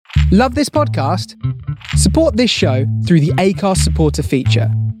Love this podcast? Support this show through the Acast supporter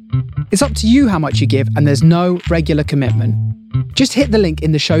feature. It's up to you how much you give, and there's no regular commitment. Just hit the link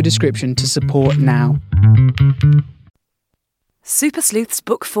in the show description to support now. Super Sleuths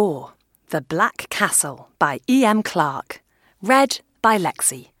Book 4, The Black Castle by E.M. Clarke. Read by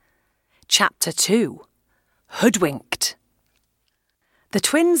Lexi. Chapter 2, Hoodwinked. The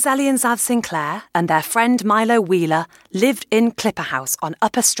twins Zelly and Zav Sinclair and their friend Milo Wheeler lived in Clipper House on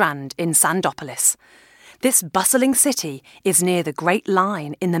Upper Strand in Sandopolis. This bustling city is near the Great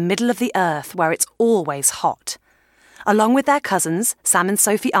Line in the middle of the earth where it's always hot. Along with their cousins, Sam and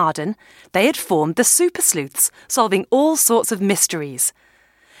Sophie Arden, they had formed the Super Sleuths, solving all sorts of mysteries.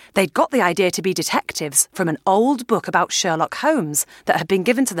 They'd got the idea to be detectives from an old book about Sherlock Holmes that had been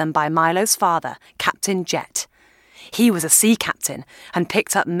given to them by Milo's father, Captain Jet. He was a sea captain and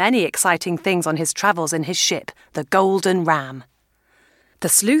picked up many exciting things on his travels in his ship, the Golden Ram. The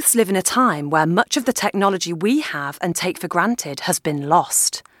sleuths live in a time where much of the technology we have and take for granted has been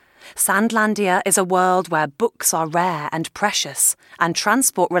lost. Sandlandia is a world where books are rare and precious, and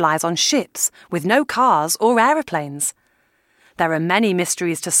transport relies on ships with no cars or aeroplanes. There are many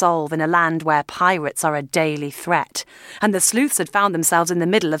mysteries to solve in a land where pirates are a daily threat, and the sleuths had found themselves in the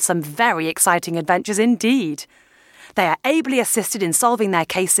middle of some very exciting adventures indeed. They are ably assisted in solving their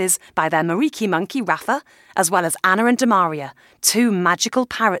cases by their Mariki monkey Rafa, as well as Anna and Demaria, two magical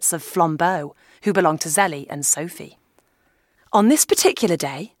parrots of Flambeau, who belong to Zelly and Sophie. On this particular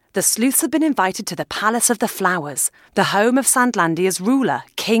day, the sleuths had been invited to the Palace of the Flowers, the home of Sandlandia's ruler,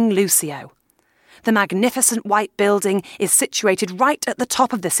 King Lucio. The magnificent white building is situated right at the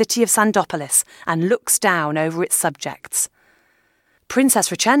top of the city of Sandopolis and looks down over its subjects. Princess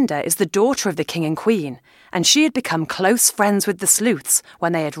Richenda is the daughter of the king and queen, and she had become close friends with the sleuths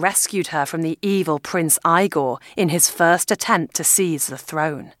when they had rescued her from the evil Prince Igor in his first attempt to seize the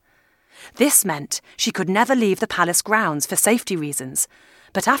throne. This meant she could never leave the palace grounds for safety reasons,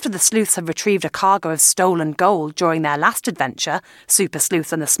 but after the sleuths had retrieved a cargo of stolen gold during their last adventure, Super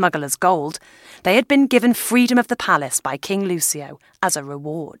Sleuth and the Smuggler's Gold, they had been given freedom of the palace by King Lucio as a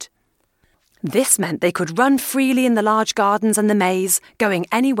reward. This meant they could run freely in the large gardens and the maze, going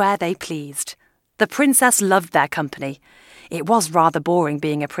anywhere they pleased. The princess loved their company. It was rather boring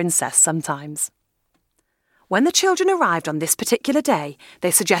being a princess sometimes. When the children arrived on this particular day, they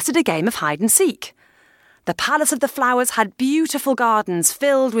suggested a game of hide and seek. The Palace of the Flowers had beautiful gardens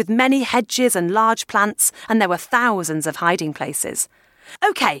filled with many hedges and large plants, and there were thousands of hiding places.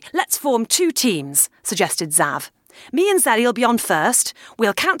 "OK, let's form two teams," suggested Zav. "Me and Zelly will be on first.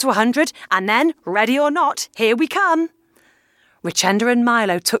 We'll count to 100, and then, ready or not, here we come." Richenda and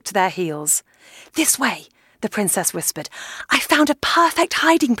Milo took to their heels. "This way," the princess whispered. "I found a perfect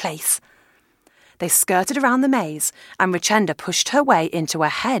hiding place." They skirted around the maze, and Richenda pushed her way into a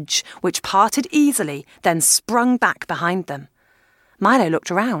hedge, which parted easily, then sprung back behind them. Milo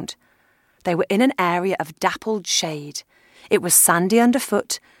looked around. They were in an area of dappled shade. It was sandy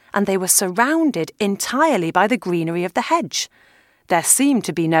underfoot, and they were surrounded entirely by the greenery of the hedge. There seemed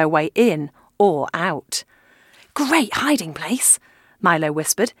to be no way in or out. "Great hiding place," Milo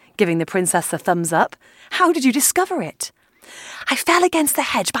whispered, giving the princess the thumbs up. "How did you discover it?" "I fell against the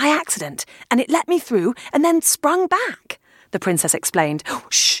hedge by accident, and it let me through and then sprung back," the princess explained.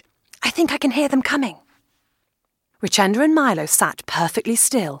 "Shh, I think I can hear them coming." Richenda and Milo sat perfectly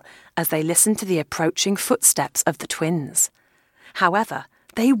still as they listened to the approaching footsteps of the twins. However,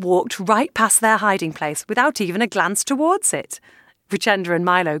 they walked right past their hiding place without even a glance towards it. Richenda and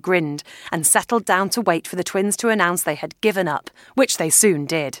Milo grinned and settled down to wait for the twins to announce they had given up, which they soon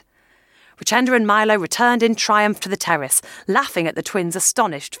did. Richenda and Milo returned in triumph to the terrace, laughing at the twins'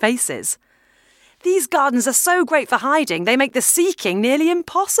 astonished faces. "These gardens are so great for hiding, they make the seeking nearly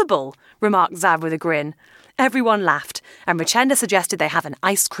impossible," remarked Zav with a grin. Everyone laughed, and Richenda suggested they have an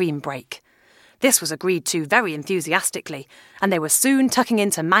ice cream break. This was agreed to very enthusiastically, and they were soon tucking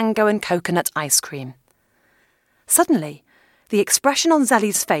into mango and coconut ice cream. Suddenly, the expression on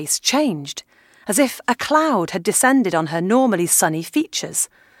Zelly's face changed, as if a cloud had descended on her normally sunny features.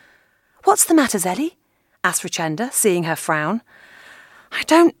 "What's the matter, Zelly?" asked Richenda, seeing her frown. "I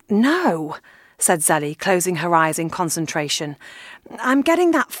don't know," said Zelly, closing her eyes in concentration. "I'm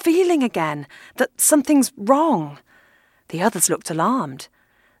getting that feeling again, that something's wrong." The others looked alarmed.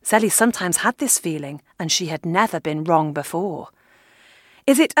 Zelly sometimes had this feeling, and she had never been wrong before.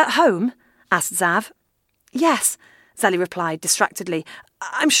 "Is it at home?" asked Zav. "Yes," Zelly replied distractedly.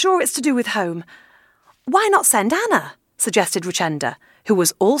 "I'm sure it's to do with home." "Why not send Anna?" suggested Richenda, who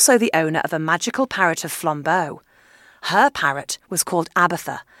was also the owner of a magical parrot of Flambeau. Her parrot was called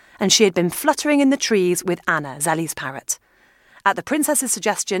Abatha, and she had been fluttering in the trees with Anna, Zelly's parrot. At the princess's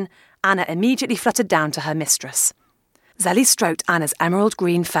suggestion, Anna immediately fluttered down to her mistress. Zelly stroked Anna's emerald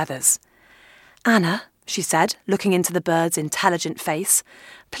green feathers. "Anna," she said, looking into the bird's intelligent face,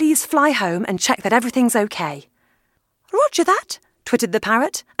 "please fly home and check that everything's okay." "Roger that," twittered the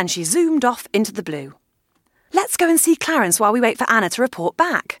parrot, and she zoomed off into the blue. "Let's go and see Clarence while we wait for Anna to report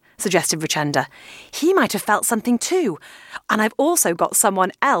back," suggested Richenda. "He might have felt something too, and I've also got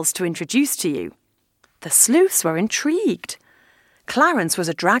someone else to introduce to you." The sleuths were intrigued. Clarence was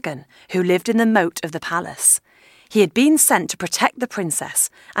a dragon who lived in the moat of the palace. He had been sent to protect the princess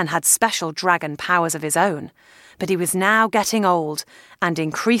and had special dragon powers of his own, but he was now getting old and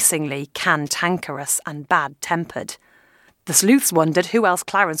increasingly cantankerous and bad-tempered. The sleuths wondered who else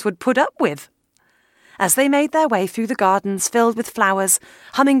Clarence would put up with. As they made their way through the gardens filled with flowers,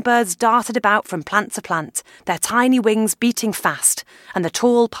 hummingbirds darted about from plant to plant, their tiny wings beating fast, and the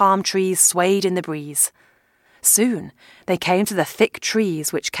tall palm trees swayed in the breeze. Soon they came to the thick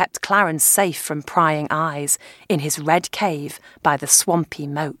trees which kept Clarence safe from prying eyes in his red cave by the swampy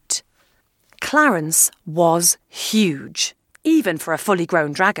moat. Clarence was huge, even for a fully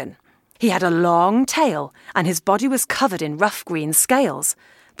grown dragon. He had a long tail, and his body was covered in rough green scales,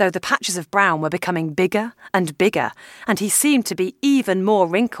 though the patches of brown were becoming bigger and bigger, and he seemed to be even more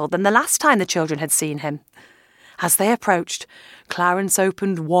wrinkled than the last time the children had seen him. As they approached, Clarence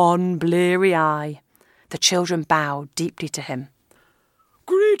opened one bleary eye. The children bowed deeply to him.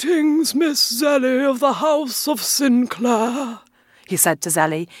 "Greetings, Miss Zelly of the House of Sinclair," he said to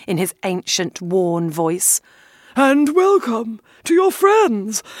Zelly in his ancient, worn voice. "And welcome to your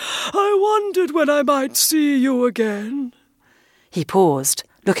friends. I wondered when I might see you again." He paused,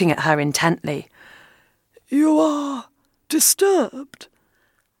 looking at her intently. "You are disturbed?"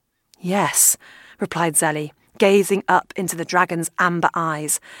 "Yes," replied Zelly, gazing up into the dragon's amber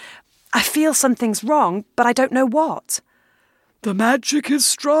eyes. "I feel something's wrong, but I don't know what." "The magic is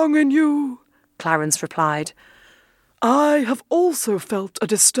strong in you," Clarence replied. "I have also felt a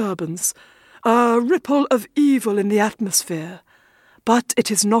disturbance, a ripple of evil in the atmosphere, but it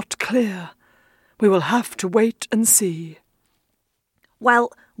is not clear. We will have to wait and see."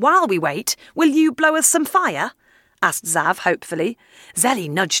 "Well, while we wait, will you blow us some fire?" asked Zav hopefully. Zelly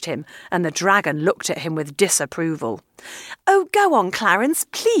nudged him, and the dragon looked at him with disapproval. "Oh, go on, Clarence,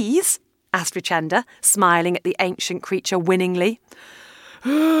 please," asked Richenda, smiling at the ancient creature winningly.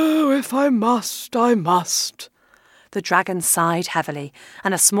 "Oh, if I must, I must." The dragon sighed heavily,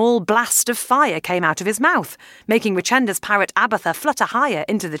 and a small blast of fire came out of his mouth, making Richenda's parrot Abatha flutter higher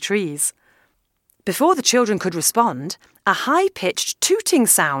into the trees. Before the children could respond, a high-pitched tooting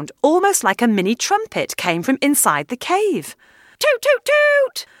sound, almost like a mini trumpet, came from inside the cave. "Toot, toot,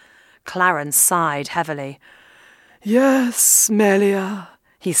 toot!" Clarence sighed heavily. "Yes, Melia,"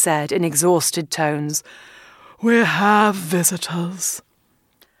 he said in exhausted tones. "We have visitors."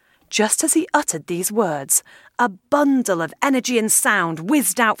 Just as he uttered these words, a bundle of energy and sound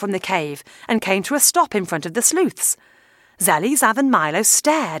whizzed out from the cave and came to a stop in front of the sleuths. Zelly, Zav and Milo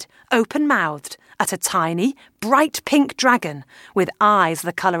stared, open-mouthed, at a tiny, bright pink dragon with eyes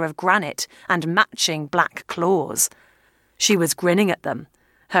the colour of granite and matching black claws. She was grinning at them,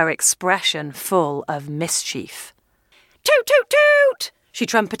 her expression full of mischief. "Toot, toot, toot!" she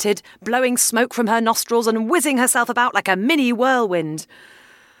trumpeted, blowing smoke from her nostrils and whizzing herself about like a mini whirlwind.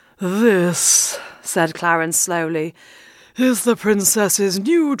 "This," said Clarence slowly, "is the princess's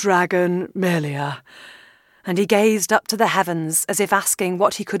new dragon, Melia." And he gazed up to the heavens as if asking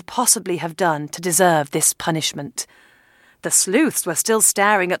what he could possibly have done to deserve this punishment. The sleuths were still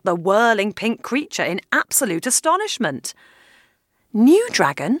staring at the whirling pink creature in absolute astonishment. "New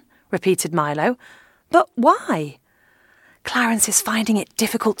dragon?" repeated Milo. "But why?" "Clarence is finding it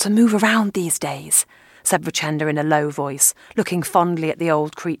difficult to move around these days," said Richenda in a low voice, looking fondly at the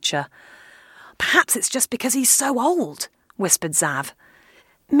old creature. "Perhaps it's just because he's so old," whispered Zav.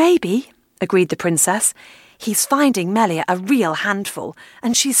 "Maybe," agreed the princess. "He's finding Melia a real handful,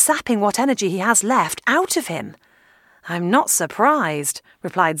 and she's sapping what energy he has left out of him." "I'm not surprised,"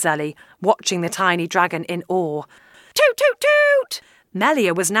 replied Zelly, watching the tiny dragon in awe. "Toot, toot, toot!"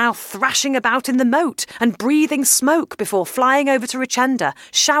 Melia was now thrashing about in the moat and breathing smoke before flying over to Richenda,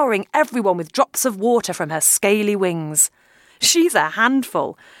 showering everyone with drops of water from her scaly wings. "She's a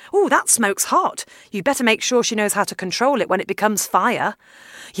handful. Ooh, that smoke's hot. You'd better make sure she knows how to control it when it becomes fire."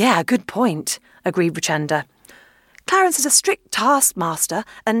 "Yeah, good point," agreed Richenda. "Clarence is a strict taskmaster,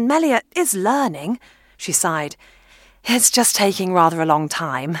 and Melia is learning," she sighed. "It's just taking rather a long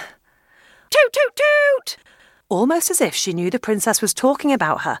time." "Toot, toot, toot!" Almost as if she knew the princess was talking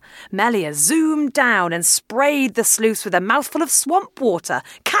about her, Melia zoomed down and sprayed the sleuths with a mouthful of swamp water,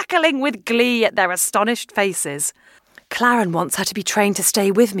 cackling with glee at their astonished faces. Claren wants her to be trained to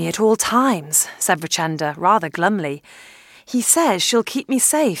stay with me at all times, said Richenda, rather glumly. He says she'll keep me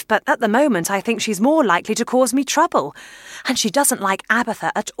safe, but at the moment I think she's more likely to cause me trouble, and she doesn't like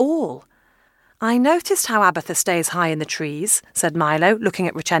Abatha at all. I noticed how Abatha stays high in the trees, said Milo, looking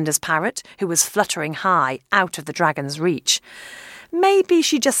at Richenda's parrot, who was fluttering high, out of the dragon's reach. Maybe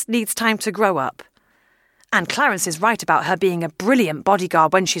she just needs time to grow up. And Clarence is right about her being a brilliant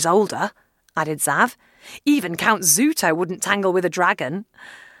bodyguard when she's older, added Zav. Even Count Zuto wouldn't tangle with a dragon.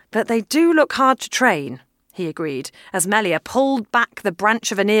 But they do look hard to train, he agreed, as Melia pulled back the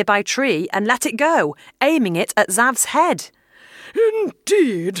branch of a nearby tree and let it go, aiming it at Zav's head.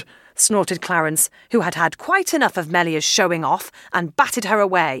 Indeed, snorted Clarence, who had had quite enough of Melia's showing off and batted her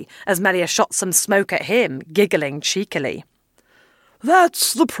away as Melia shot some smoke at him, giggling cheekily.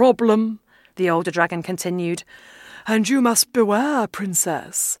 That's the problem, the older dragon continued. And you must beware,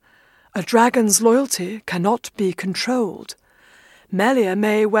 Princess. A dragon's loyalty cannot be controlled. Melia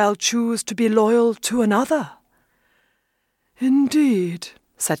may well choose to be loyal to another. Indeed,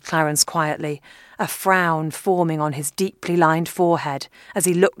 said Clarence quietly, a frown forming on his deeply lined forehead as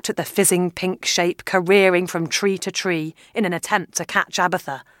he looked at the fizzing pink shape careering from tree to tree in an attempt to catch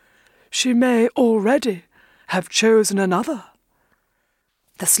Abatha. She may already have chosen another.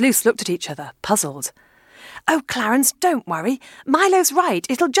 The sleuths looked at each other, puzzled. Oh, Clarence, don't worry. Milo's right.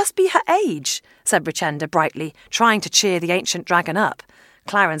 It'll just be her age, said Richenda brightly, trying to cheer the ancient dragon up.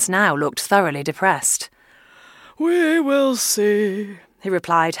 Clarence now looked thoroughly depressed. We will see, he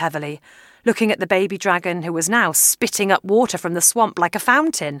replied heavily, looking at the baby dragon who was now spitting up water from the swamp like a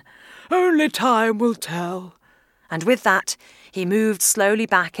fountain. Only time will tell. And with that, he moved slowly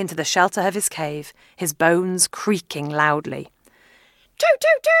back into the shelter of his cave, his bones creaking loudly. Toot,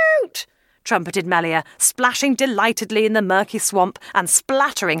 toot, toot! Trumpeted Melia, splashing delightedly in the murky swamp and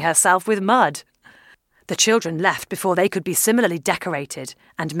splattering herself with mud. The children left before they could be similarly decorated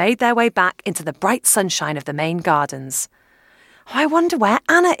and made their way back into the bright sunshine of the main gardens. I wonder where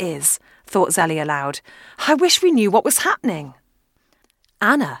Anna is, thought Zelly aloud. I wish we knew what was happening.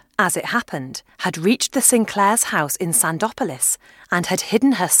 Anna, as it happened, had reached the Sinclairs' house in Sandopolis and had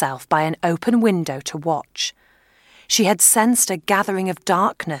hidden herself by an open window to watch. She had sensed a gathering of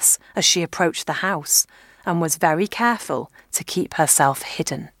darkness as she approached the house and was very careful to keep herself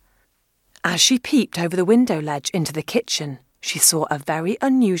hidden. As she peeped over the window ledge into the kitchen, she saw a very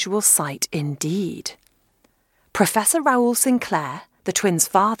unusual sight indeed. Professor Raoul Sinclair, the twins'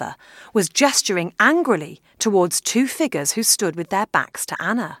 father, was gesturing angrily towards two figures who stood with their backs to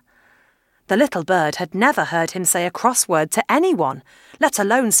Anna. The little bird had never heard him say a crossword to anyone, let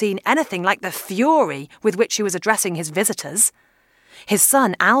alone seen anything like the fury with which he was addressing his visitors. His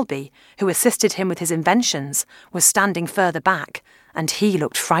son, Albie, who assisted him with his inventions, was standing further back, and he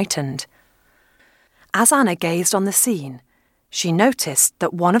looked frightened. As Anna gazed on the scene, she noticed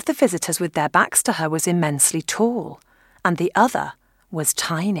that one of the visitors with their backs to her was immensely tall, and the other was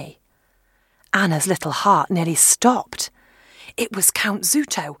tiny. Anna's little heart nearly stopped. It was Count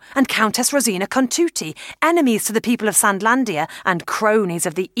Zuto and Countess Rosina Contutti, enemies to the people of Sandlandia and cronies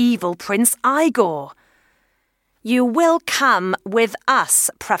of the evil Prince Igor. You will come with us,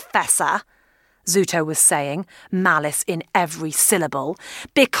 Professor, Zuto was saying, malice in every syllable,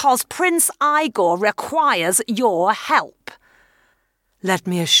 because Prince Igor requires your help. Let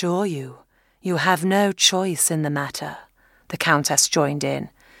me assure you, you have no choice in the matter, the Countess joined in.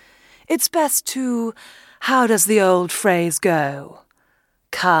 It's best to, how does the old phrase go?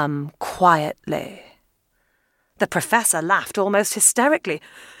 Come quietly. The Professor laughed almost hysterically.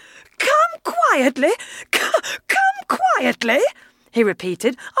 Come quietly? Come quietly? He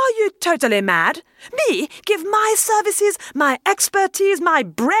repeated. Are you totally mad? Me give my services, my expertise, my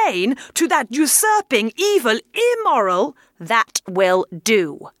brain to that usurping, evil, immoral? That will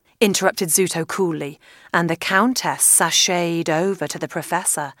do, interrupted Zuto coolly, and the Countess sashayed over to the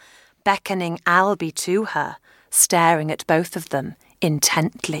Professor, beckoning Albie to her, staring at both of them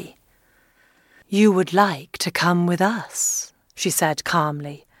intently. You would like to come with us, she said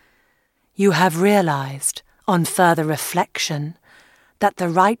calmly. You have realized, on further reflection, that the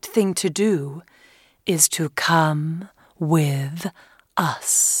right thing to do is to come with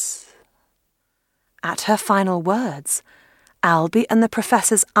us. At her final words, Albie and the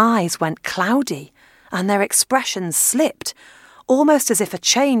Professor's eyes went cloudy and their expressions slipped, almost as if a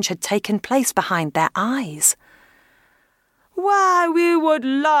change had taken place behind their eyes. Why, we would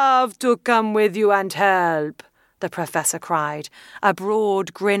love to come with you and help, the Professor cried, a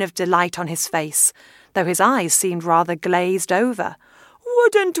broad grin of delight on his face, though his eyes seemed rather glazed over.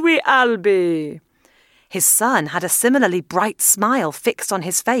 Wouldn't we, Albie? His son had a similarly bright smile fixed on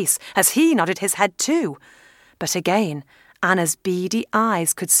his face as he nodded his head too. But again, Anna's beady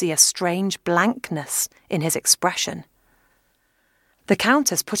eyes could see a strange blankness in his expression. The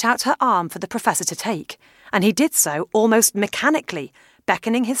Countess put out her arm for the Professor to take, and he did so almost mechanically,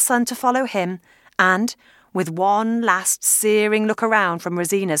 beckoning his son to follow him, and, with one last searing look around from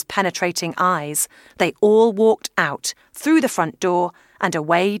Rosina's penetrating eyes, they all walked out, through the front door, and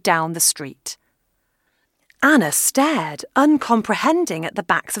away down the street. Anna stared, uncomprehending, at the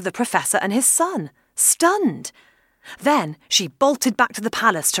backs of the Professor and his son, stunned. Then she bolted back to the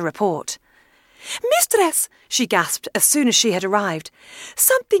palace to report. "Mistress," she gasped as soon as she had arrived,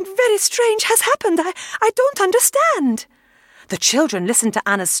 "something very strange has happened. I don't understand." The children listened to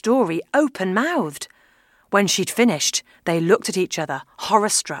Anna's story open-mouthed. When she'd finished, they looked at each other,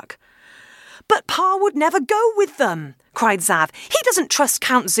 horror-struck. "But Pa would never go with them," cried Zav. "He doesn't trust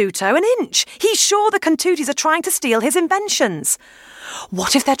Count Zuto an inch. He's sure the Contooties are trying to steal his inventions."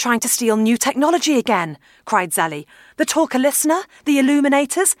 "What if they're trying to steal new technology again?" cried Zelly. "The talker-listener, the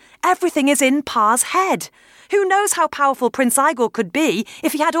illuminators, everything is in Pa's head. Who knows how powerful Prince Igor could be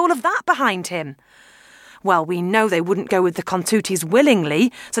if he had all of that behind him?" "Well, we know they wouldn't go with the Contooties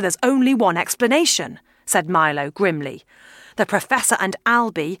willingly, so there's only one explanation," said Milo grimly. "The Professor and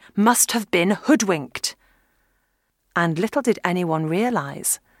Albie must have been hoodwinked." And little did anyone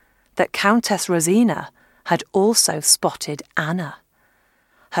realise that Countess Rosina had also spotted Anna.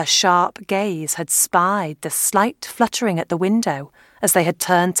 Her sharp gaze had spied the slight fluttering at the window as they had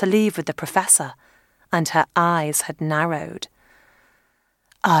turned to leave with the Professor, and her eyes had narrowed.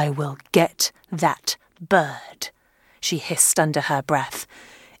 "I will get that bird," she hissed under her breath,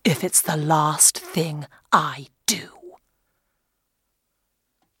 "if it's the last thing I do."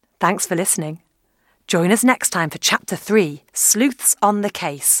 Thanks for listening. Join us next time for Chapter 3, Sleuths on the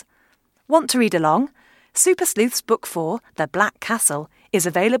Case. Want to read along? Super Sleuths Book 4, The Black Castle, is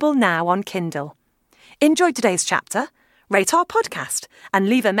available now on Kindle. Enjoyed today's chapter? Rate our podcast and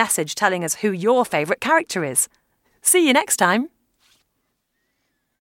leave a message telling us who your favourite character is. See you next time.